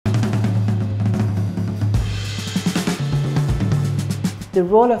The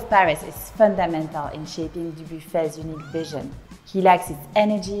role of Paris is fundamental in shaping Dubuffet's unique vision. He lacks its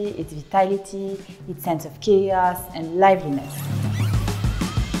energy, its vitality, its sense of chaos and liveliness.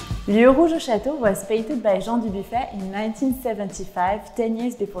 Lieu, rouge au château was painted by Jean Dubuffet in 1975, 10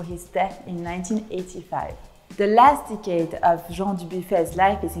 years before his death in 1985. The last decade of Jean Dubuffet's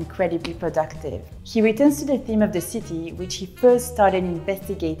life is incredibly productive. He returns to the theme of the city, which he first started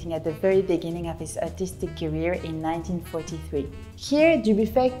investigating at the very beginning of his artistic career in 1943. Here,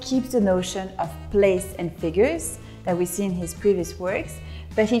 Dubuffet keeps the notion of place and figures that we see in his previous works,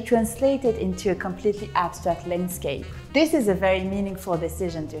 but he translates it into a completely abstract landscape. This is a very meaningful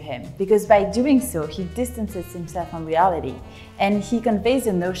decision to him, because by doing so, he distances himself from reality, and he conveys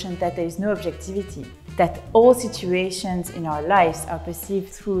the notion that there is no objectivity, that all situations in our lives are perceived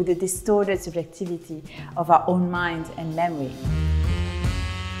through the distorted subjectivity of our own mind and memory.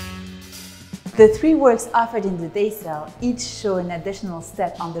 The three works offered in the day cell each show an additional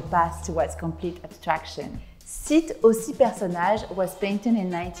step on the path towards complete abstraction. Site aussi personnages was painted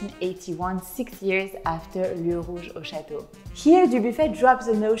in 1981, 6 years after Lieu, rouge au château. Here, Dubuffet drops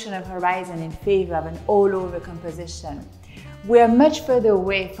the notion of horizon in favor of an all-over composition. We are much further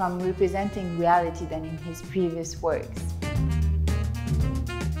away from representing reality than in his previous works.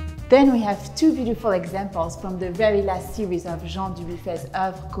 Then we have two beautiful examples from the very last series of Jean Dubuffet's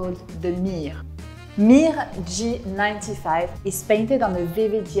oeuvre called the Mire. Mire G 95 is painted on a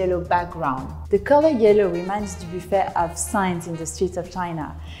vivid yellow background. The color yellow reminds Dubuffet of signs in the streets of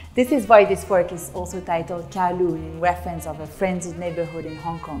China. This is why this work is also titled Kowloon, in reference of a frenzied neighborhood in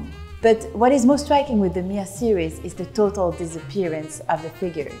Hong Kong. But what is most striking with the Mire series is the total disappearance of the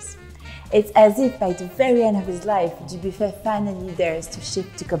figures. It's as if by the very end of his life, Dubuffet finally dares to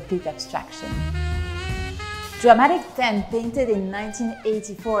shift to complete abstraction. Dramatique X, painted in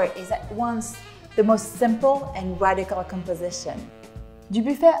 1984, is at once the most simple and radical composition.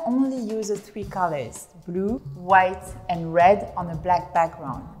 Dubuffet only uses three colors, blue, white, and red on a black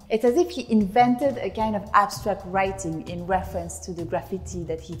background. It's as if he invented a kind of abstract writing in reference to the graffiti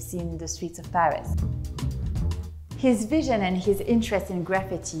that he's seen in the streets of Paris. His vision and his interest in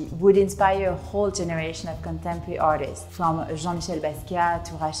graffiti would inspire a whole generation of contemporary artists, from Jean-Michel Basquiat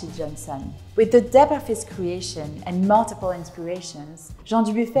to Rashid Johnson. With the depth of his creation and multiple inspirations, Jean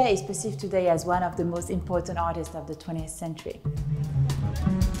Dubuffet is perceived today as one of the most important artists of the 20th century.